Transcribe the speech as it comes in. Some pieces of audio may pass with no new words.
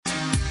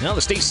Now,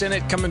 the state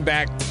Senate coming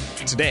back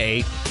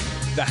today.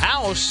 The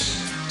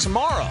House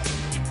tomorrow.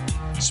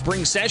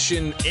 Spring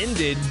session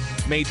ended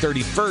May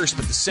 31st,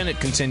 but the Senate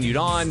continued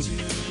on.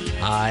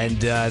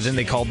 And then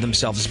they called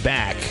themselves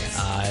back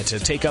to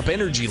take up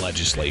energy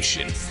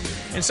legislation.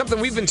 And something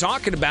we've been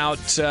talking about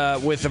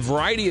with a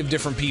variety of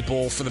different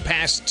people for the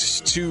past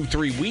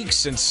 2-3 weeks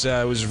since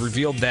it was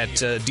revealed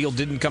that deal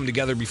didn't come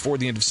together before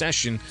the end of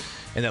session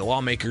and that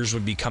lawmakers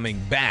would be coming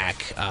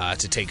back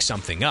to take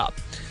something up.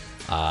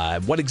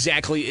 What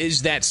exactly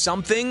is that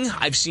something?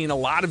 I've seen a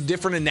lot of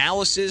different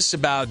analysis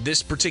about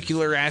this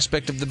particular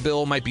aspect of the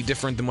bill might be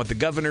different than what the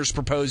governor's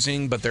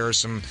proposing, but there are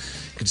some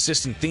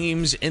consistent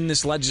themes in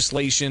this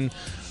legislation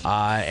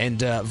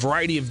and a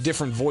variety of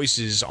different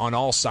voices on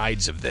all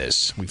sides of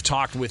this. We've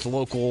talked with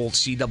local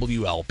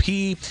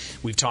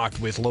CWLP. We've talked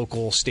with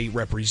local state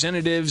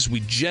representatives.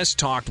 We just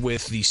talked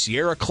with the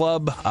Sierra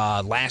Club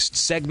last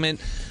segment.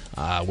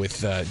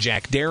 With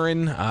Jack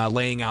Darren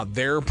laying out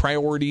their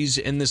priorities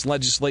in this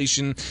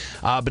legislation.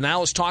 But now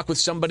let's talk with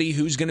somebody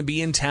who's going to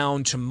be in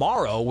town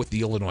tomorrow with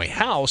the Illinois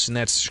House, and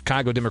that's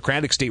Chicago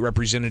Democratic State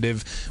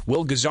Representative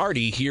Will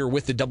Guzzardi here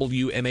with the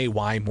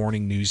WMAY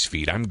Morning News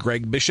Feed. I'm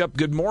Greg Bishop.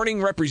 Good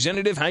morning,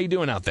 Representative. How you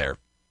doing out there?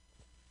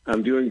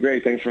 I'm doing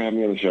great. Thanks for having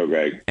me on the show,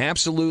 Greg.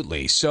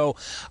 Absolutely. So,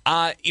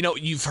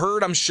 you've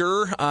heard, I'm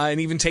sure, and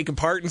even taken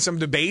part in some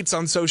debates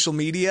on social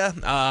media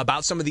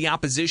about some of the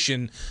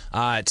opposition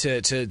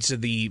to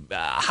the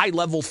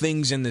high-level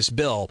things in this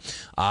bill.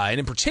 And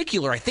in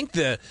particular, I think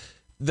the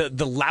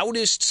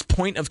loudest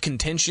point of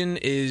contention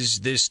is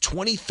this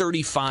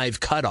 2035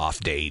 cutoff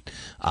date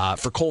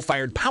for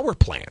coal-fired power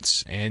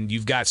plants. And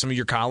you've got some of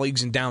your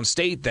colleagues in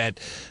downstate that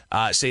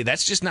say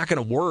that's just not going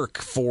to work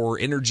for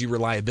energy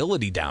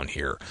reliability down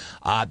here.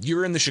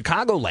 You're in the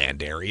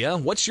Chicagoland area.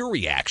 What's your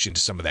reaction to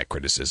some of that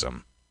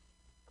criticism?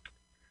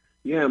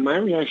 Yeah, my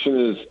reaction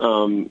is,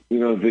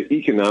 the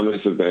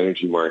economics of the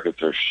energy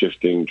markets are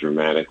shifting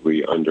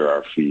dramatically under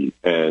our feet.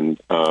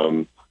 And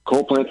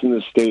coal plants in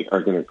the state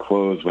are going to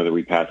close whether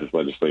we pass this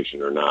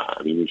legislation or not.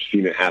 I mean, we've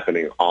seen it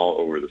happening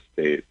all over the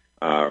state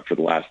for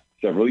the last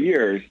several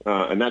years,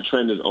 and that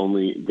trend is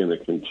only going to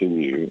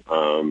continue.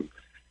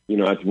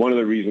 That's one of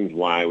the reasons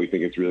why we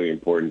think it's really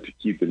important to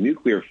keep the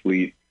nuclear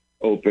fleet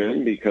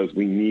open, because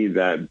we need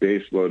that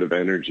base load of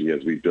energy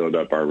as we build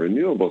up our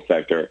renewable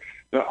sector.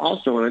 But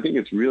also, and I think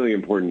it's really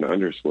important to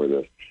underscore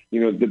this,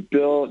 the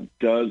bill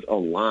does a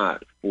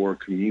lot for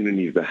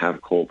communities that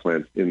have coal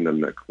plants in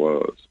them that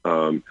close.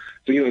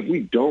 If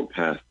we don't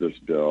pass this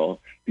bill,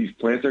 these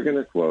plants are going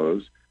to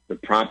close. The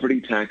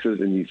property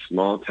taxes in these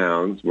small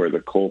towns where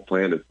the coal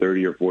plant is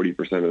 30 or 40%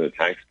 of the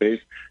tax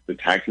base, the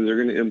taxes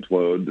are going to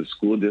implode. The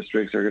school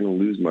districts are going to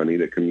lose money.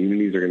 The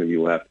communities are going to be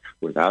left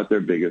without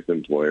their biggest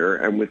employer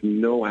and with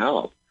no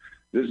help.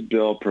 This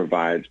bill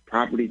provides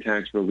property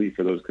tax relief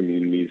for those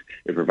communities.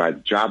 It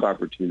provides job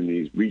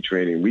opportunities,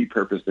 retraining,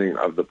 repurposing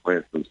of the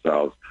plants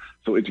themselves.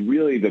 So it's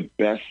really the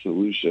best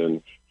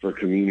solution for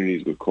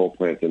communities with coal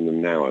plants in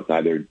them now. It's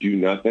either do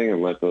nothing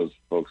and let those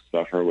folks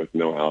suffer with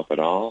no help at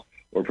all,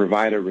 or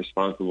provide a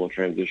responsible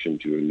transition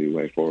to a new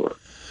way forward.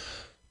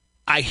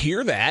 I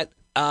hear that.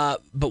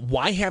 But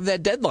why have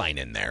that deadline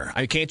in there?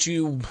 Can't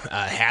you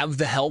have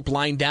the help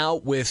lined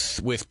out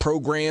with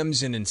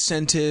programs and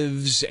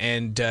incentives?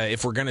 And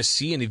if we're going to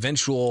see an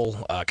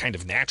eventual kind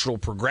of natural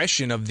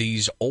progression of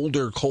these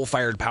older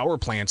coal-fired power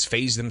plants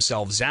phase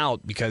themselves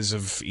out because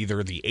of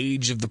either the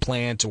age of the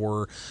plant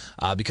or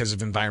because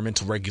of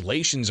environmental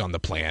regulations on the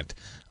plant,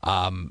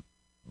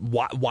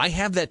 why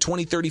have that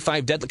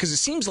 2035 deadline? Because it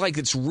seems like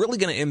it's really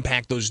going to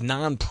impact those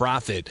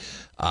nonprofit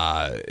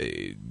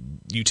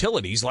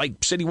utilities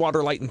like City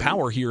Water, Light and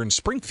Power here in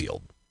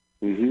Springfield.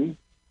 Mm-hmm.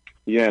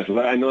 Yeah, so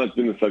I know that's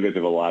been the subject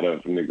of a lot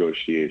of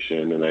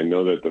negotiation, and I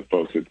know that the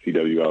folks at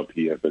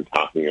CWLP have been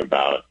talking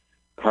about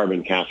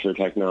carbon capture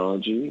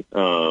technology,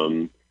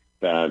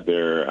 that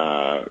they're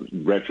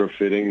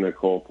retrofitting the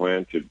coal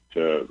plant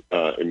to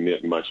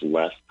emit much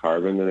less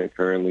carbon than it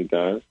currently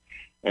does.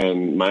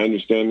 And my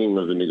understanding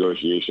of the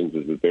negotiations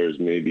is that there's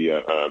maybe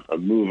a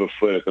move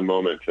afoot at the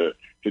moment to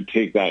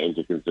take that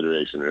into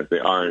consideration. And if they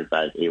are, in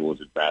fact, able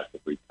to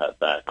drastically cut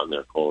back on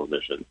their coal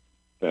emissions,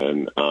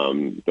 then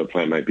the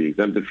plant might be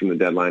exempted from the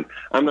deadline.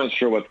 I'm not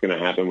sure what's going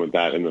to happen with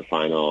that in the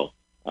final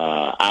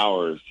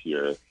hours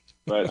here.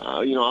 But,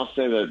 I'll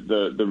say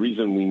that the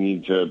reason we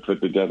need to put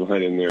the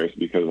deadline in there is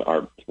because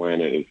our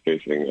planet is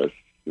facing a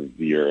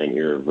severe and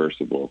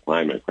irreversible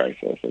climate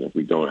crisis. And if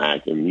we don't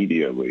act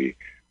immediately,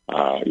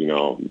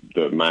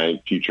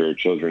 my future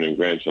children and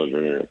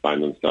grandchildren are going to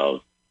find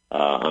themselves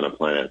on a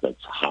planet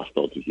that's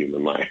hostile to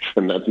human life,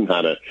 and that's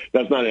not an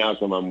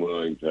outcome I'm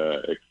willing to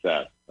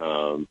accept.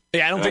 I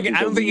don't think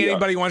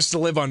anybody wants to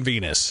live on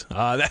Venus.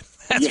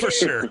 That's for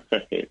sure.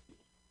 Right.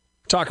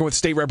 Talking with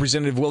State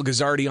Representative Will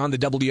Guzzardi on the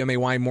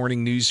WMAY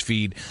Morning News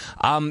Feed.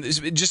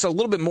 Just a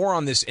little bit more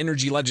on this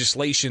energy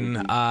legislation.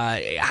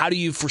 How do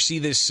you foresee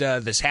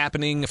this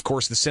happening? Of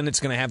course, the Senate's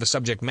going to have the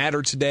subject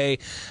matter today.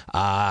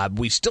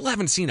 We still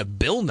haven't seen a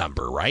bill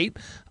number, right?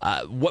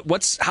 How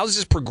does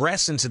this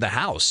progress into the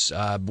House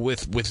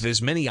with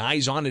as many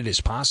eyes on it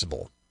as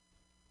possible?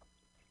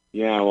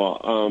 Yeah,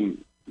 well,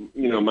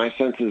 my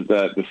sense is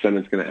that the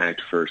Senate's going to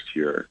act first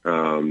here.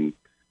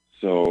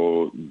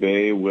 So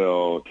they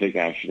will take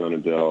action on a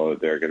bill.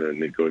 They're going to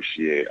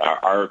negotiate.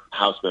 Our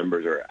House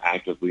members are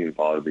actively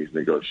involved in these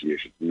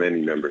negotiations.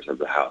 Many members of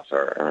the House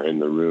are in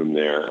the room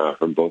there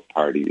from both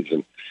parties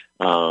and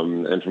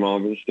from all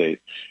over the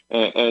state.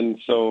 And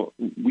so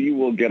we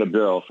will get a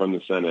bill from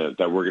the Senate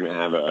that we're going to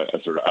have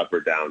a sort of up or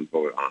down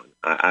vote on.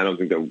 I don't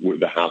think that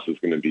the House is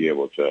going to be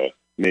able to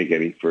make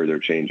any further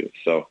changes.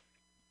 So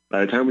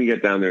by the time we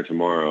get down there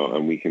tomorrow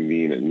and we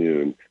convene at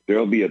noon, there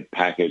will be a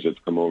package that's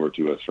come over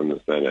to us from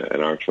the Senate,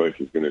 and our choice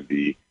is going to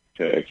be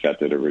to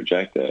accept it or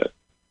reject it.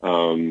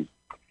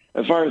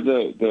 As far as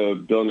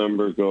the bill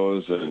number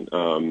goes, and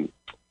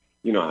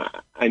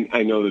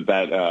I know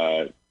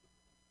that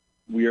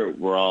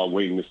we're all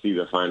waiting to see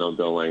the final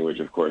bill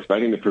language, of course. But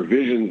I think the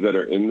provisions that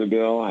are in the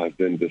bill have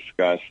been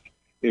discussed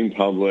in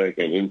public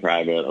and in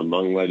private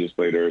among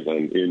legislators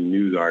and in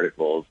news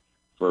articles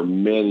for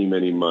many,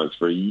 many months,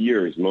 for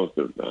years, most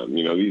of them.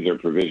 These are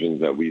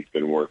provisions that we've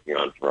been working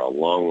on for a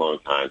long, long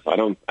time. So I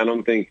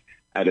don't think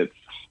at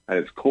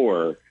its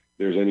core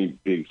there's any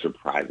big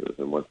surprises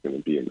in what's going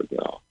to be in the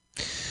bill.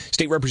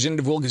 State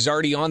Representative Will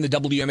Guzzardi on the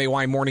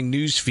WMAY morning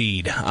news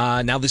feed.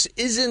 Now, this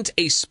isn't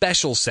a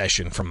special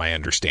session from my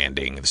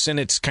understanding. The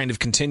Senate's kind of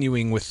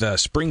continuing with the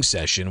spring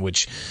session,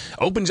 which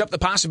opens up the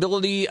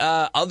possibility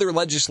other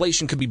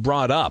legislation could be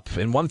brought up.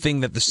 And one thing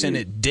that the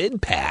Senate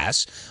did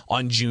pass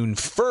on June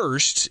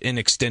 1st in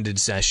extended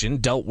session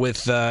dealt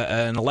with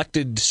an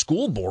elected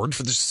school board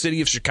for the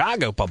city of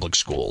Chicago public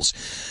schools.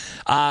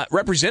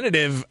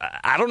 Representative,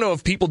 I don't know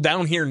if people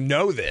down here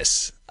know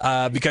this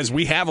because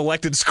we have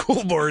elected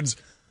school boards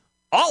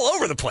all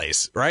over the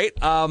place, right?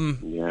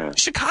 Yeah.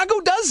 Chicago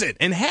does it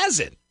and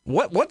has it.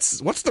 What's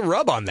the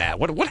rub on that?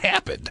 What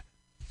happened?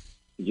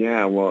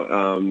 Yeah, well,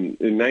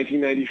 in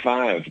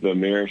 1995, the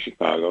mayor of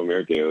Chicago,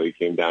 Mayor Daley,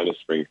 came down to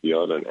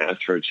Springfield and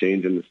asked for a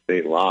change in the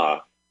state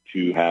law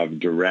to have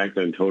direct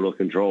and total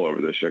control over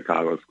the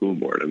Chicago School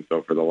Board. And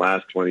so for the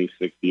last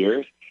 26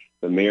 years,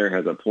 the mayor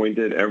has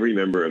appointed every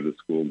member of the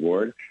school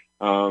board.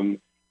 I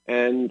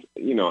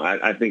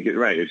think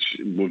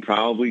it would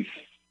probably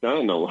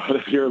stun a lot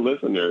of your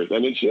listeners,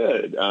 and it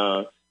should.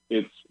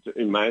 It's,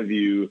 in my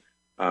view,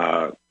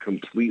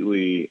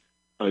 completely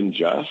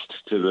unjust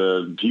to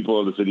the people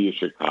of the city of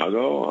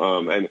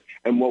Chicago.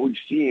 And what we've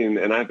seen,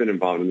 and I've been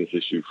involved in this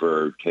issue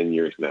for 10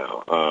 years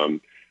now,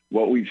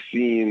 what we've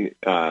seen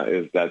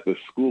is that the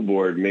school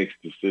board makes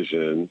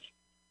decisions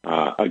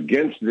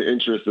against the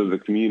interests of the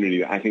community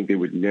that I think they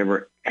would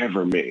never,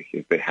 ever make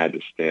if they had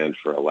to stand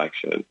for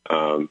election.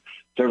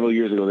 Several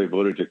years ago, they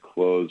voted to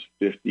close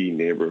 50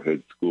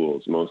 neighborhood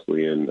schools,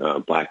 mostly in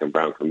black and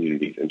brown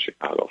communities in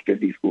Chicago.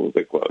 50 schools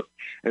they closed.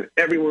 And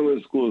every one of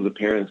those schools, the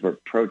parents were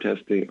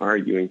protesting,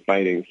 arguing,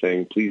 fighting,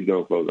 saying, please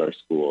don't close our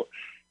school.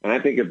 And I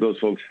think if those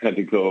folks had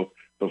to go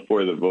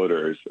before the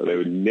voters, they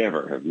would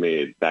never have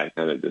made that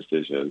kind of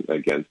decision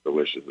against the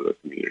wishes of the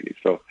community.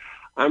 So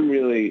I'm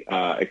really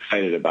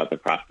excited about the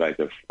prospect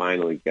of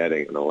finally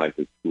getting an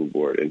elected school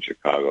board in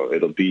Chicago.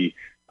 It'll be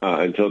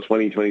until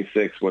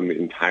 2026 when the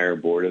entire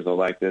board is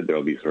elected.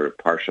 There'll be sort of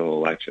partial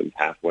elections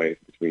halfway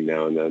between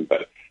now and then.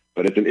 But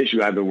it's an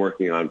issue I've been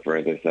working on for,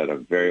 as I said, a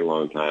very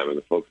long time, and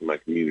the folks in my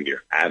community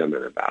are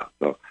adamant about.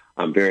 So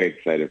I'm very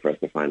excited for us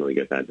to finally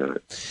get that done.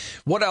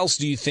 What else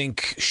do you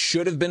think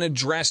should have been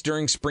addressed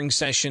during spring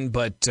session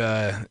but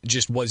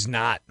just was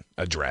not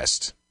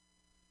addressed?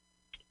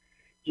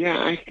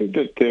 Yeah, I think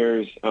that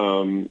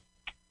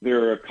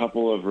there are a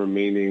couple of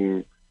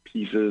remaining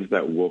pieces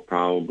that we'll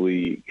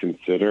probably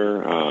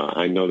consider.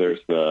 I know there's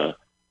a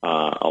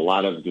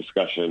lot of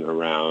discussion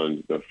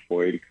around the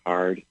FOID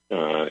card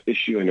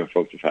issue. I know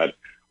folks have had,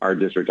 our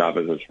district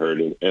office has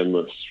heard an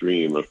endless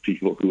stream of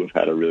people who have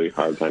had a really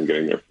hard time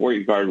getting their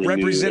FOID card renewed.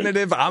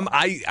 Representative,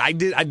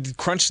 I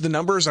crunched the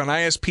numbers on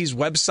ISP's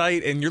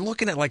website, and you're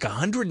looking at like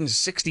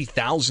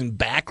 160,000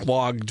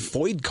 backlogged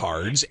FOID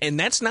cards, and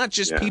that's not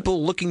just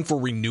people looking for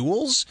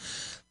renewals.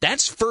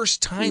 That's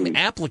first-time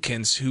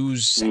applicants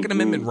whose Second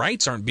Amendment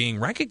rights aren't being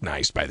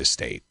recognized by the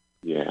state.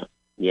 Yeah.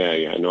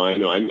 No, I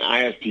know. And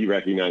ISP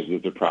recognizes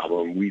it's a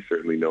problem. We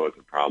certainly know it's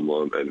a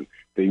problem, and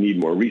they need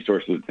more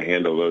resources to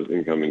handle those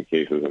incoming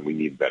cases, and we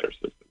need better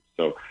systems.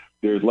 So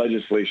there's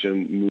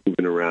legislation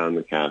moving around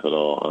the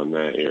Capitol on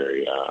that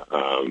area.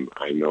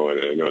 I know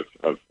it's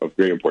of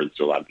great importance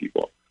to a lot of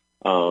people.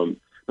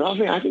 But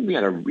also, I think we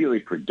had a really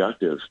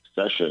productive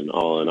session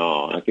all in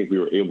all. I think we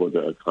were able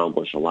to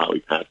accomplish a lot. We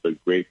passed a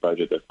great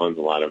budget that funds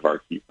a lot of our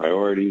key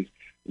priorities.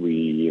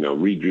 We,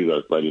 redrew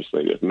those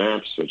legislative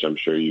maps, which I'm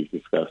sure you've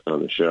discussed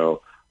on the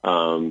show.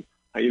 In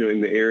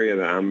the area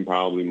that I'm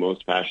probably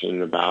most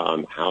passionate about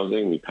on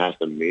housing, we passed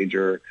a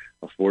major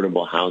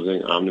affordable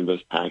housing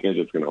omnibus package.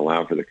 It's going to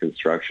allow for the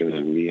construction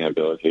and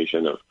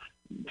rehabilitation of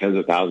tens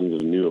of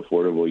thousands of new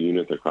affordable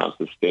units across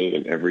the state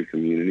and every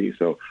community.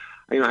 So,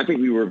 I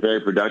think we were very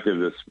productive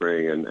this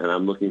spring, and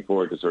I'm looking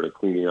forward to sort of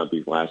cleaning up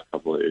these last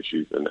couple of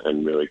issues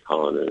and really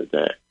calling it a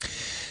day.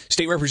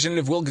 State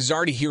Representative Will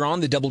Guzzardi here on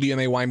the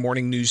WMAY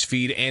Morning News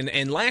Feed.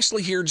 And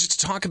lastly here, just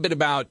to talk a bit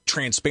about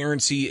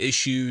transparency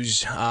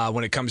issues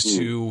when it comes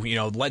to,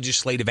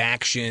 legislative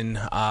action.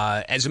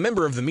 As a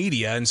member of the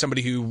media and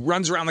somebody who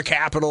runs around the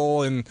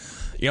Capitol and,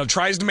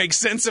 tries to make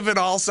sense of it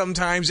all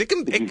sometimes,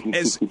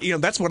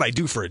 that's what I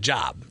do for a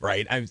job,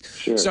 right?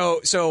 Sure.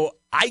 So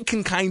I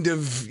can kind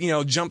of,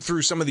 jump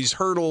through some of these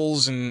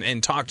hurdles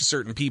and talk to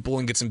certain people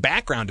and get some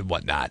background and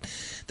whatnot.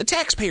 The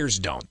taxpayers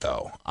don't,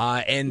 though.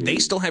 And they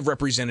still have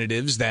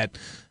representatives that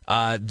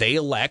they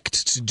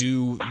elect to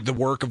do the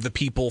work of the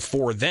people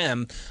for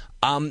them.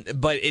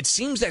 But it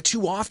seems that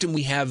too often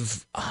we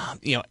have,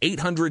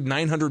 800,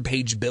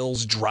 900-page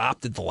bills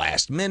dropped at the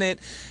last minute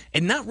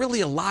and not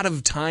really a lot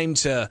of time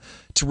to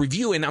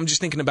review. And I'm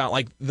just thinking about,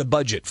 like, the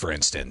budget, for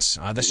instance.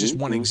 That's just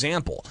one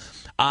example.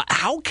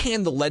 How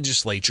can the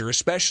legislature,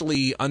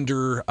 especially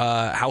under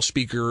House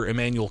Speaker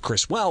Emanuel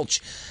Chris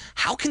Welch,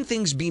 how can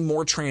things be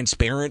more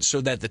transparent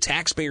so that the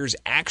taxpayers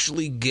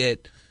actually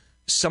get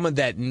some of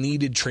that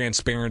needed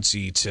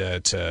transparency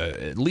to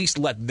at least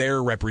let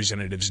their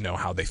representatives know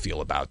how they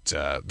feel about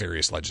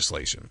various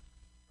legislation?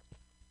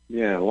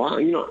 Yeah,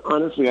 well,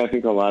 honestly, I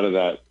think a lot of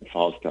that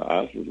falls to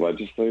us as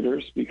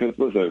legislators because,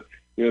 listen,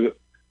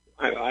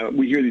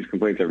 we hear these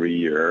complaints every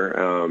year,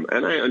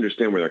 and I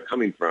understand where they're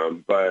coming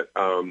from, but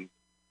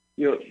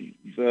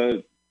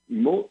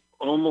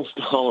almost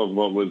all of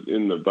what was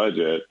in the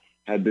budget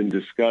had been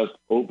discussed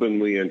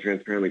openly and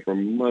transparently for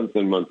months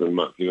and months and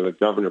months. The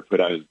governor put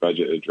out his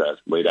budget address,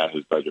 laid out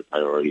his budget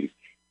priorities.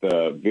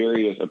 The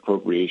various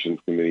appropriations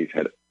committees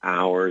had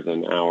hours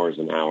and hours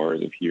and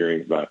hours of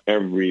hearings about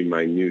every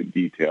minute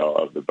detail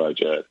of the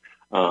budget.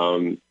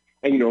 And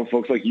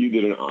folks like you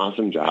did an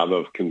awesome job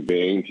of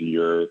conveying to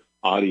your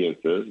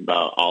audiences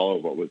about all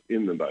of what was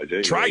in the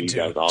budget. You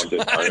guys all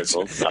did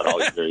articles about all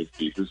these various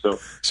pieces. So,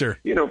 sure.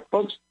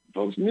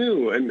 Folks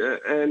knew. And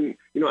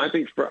I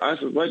think for us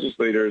as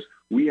legislators,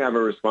 we have a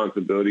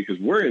responsibility because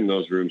we're in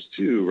those rooms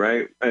too,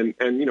 right? And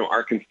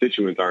our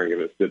constituents aren't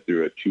going to sit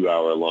through a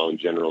 2-hour-long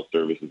general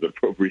services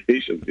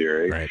appropriations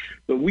hearing. Right.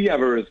 So we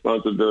have a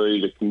responsibility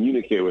to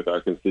communicate with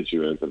our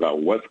constituents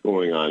about what's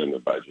going on in the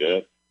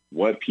budget,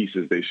 what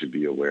pieces they should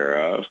be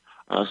aware of,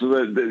 so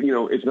that,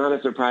 it's not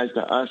a surprise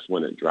to us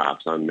when it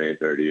drops on May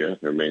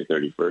 30th or May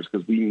 31st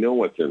because we know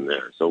what's in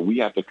there. So we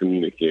have to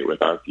communicate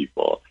with our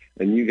people.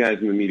 And you guys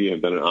in the media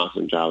have done an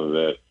awesome job of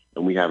it,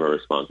 and we have a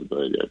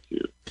responsibility there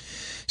too.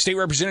 State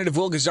Representative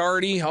Will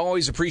Guzzardi,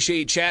 always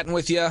appreciate chatting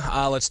with you.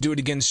 Let's do it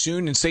again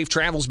soon, and safe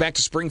travels back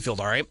to Springfield,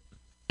 all right?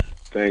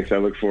 Thanks. I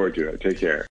look forward to it. Take care.